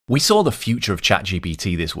We saw the future of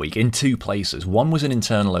ChatGPT this week in two places. One was an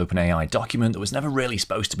internal OpenAI document that was never really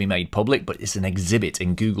supposed to be made public, but it's an exhibit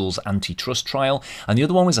in Google's antitrust trial. And the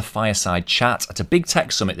other one was a fireside chat at a big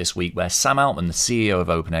tech summit this week where Sam Altman, the CEO of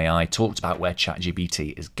OpenAI, talked about where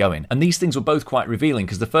ChatGPT is going. And these things were both quite revealing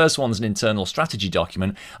because the first one's an internal strategy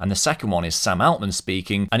document and the second one is Sam Altman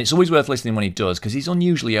speaking. And it's always worth listening when he does because he's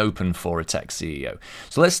unusually open for a tech CEO.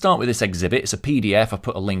 So let's start with this exhibit. It's a PDF. I've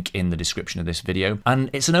put a link in the description of this video. And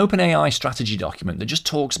it's an OpenAI strategy document that just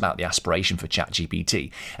talks about the aspiration for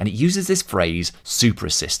ChatGPT, and it uses this phrase super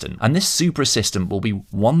assistant. And this super assistant will be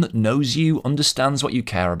one that knows you, understands what you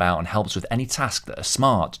care about, and helps with any task that a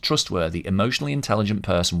smart, trustworthy, emotionally intelligent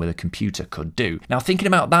person with a computer could do. Now, thinking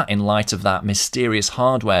about that in light of that mysterious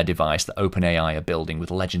hardware device that OpenAI are building with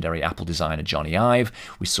legendary Apple designer Johnny Ive,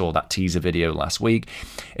 we saw that teaser video last week,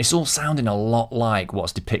 it's all sounding a lot like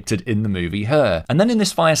what's depicted in the movie Her. And then in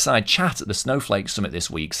this fireside chat at the Snowflake Summit this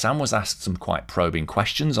week, Sam was asked some quite probing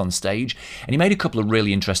questions on stage, and he made a couple of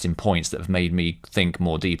really interesting points that have made me think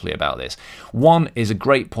more deeply about this. One is a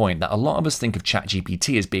great point that a lot of us think of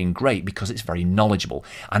ChatGPT as being great because it's very knowledgeable,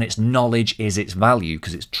 and its knowledge is its value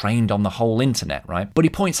because it's trained on the whole internet, right? But he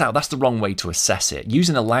points out that's the wrong way to assess it.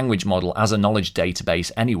 Using a language model as a knowledge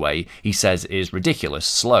database anyway, he says, is ridiculous,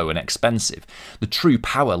 slow, and expensive. The true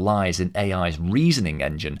power lies in AI's reasoning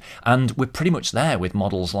engine, and we're pretty much there with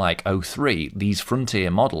models like O3, these frontier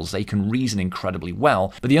models. They can reason incredibly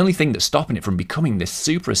well, but the only thing that's stopping it from becoming this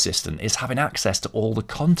super assistant is having access to all the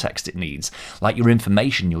context it needs, like your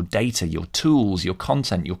information, your data, your tools, your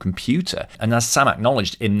content, your computer. And as Sam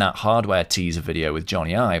acknowledged in that hardware teaser video with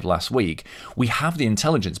Johnny Ive last week, we have the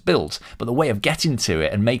intelligence built, but the way of getting to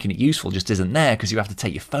it and making it useful just isn't there because you have to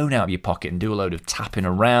take your phone out of your pocket and do a load of tapping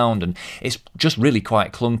around, and it's just really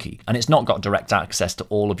quite clunky. And it's not got direct access to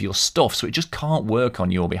all of your stuff, so it just can't work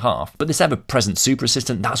on your behalf. But this ever-present super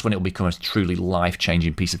assistant, that's when it'll become a truly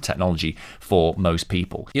life-changing piece of technology for most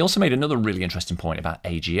people. He also made another really interesting point about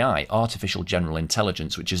AGI, artificial general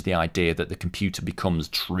intelligence, which is the idea that the computer becomes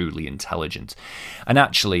truly intelligent. And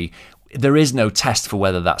actually, there is no test for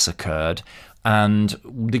whether that's occurred. And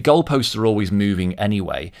the goalposts are always moving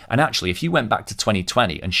anyway. And actually, if you went back to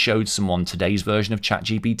 2020 and showed someone today's version of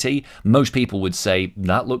ChatGPT, most people would say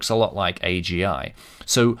that looks a lot like AGI.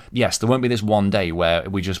 So yes, there won't be this one day where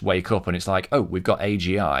we just wake up and it's like, oh, we've got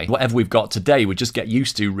AGI. Whatever we've got today, we just get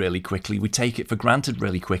used to really quickly. We take it for granted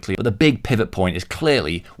really quickly. But the big pivot point is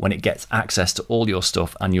clearly when it gets access to all your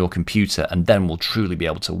stuff and your computer, and then will truly be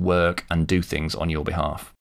able to work and do things on your behalf.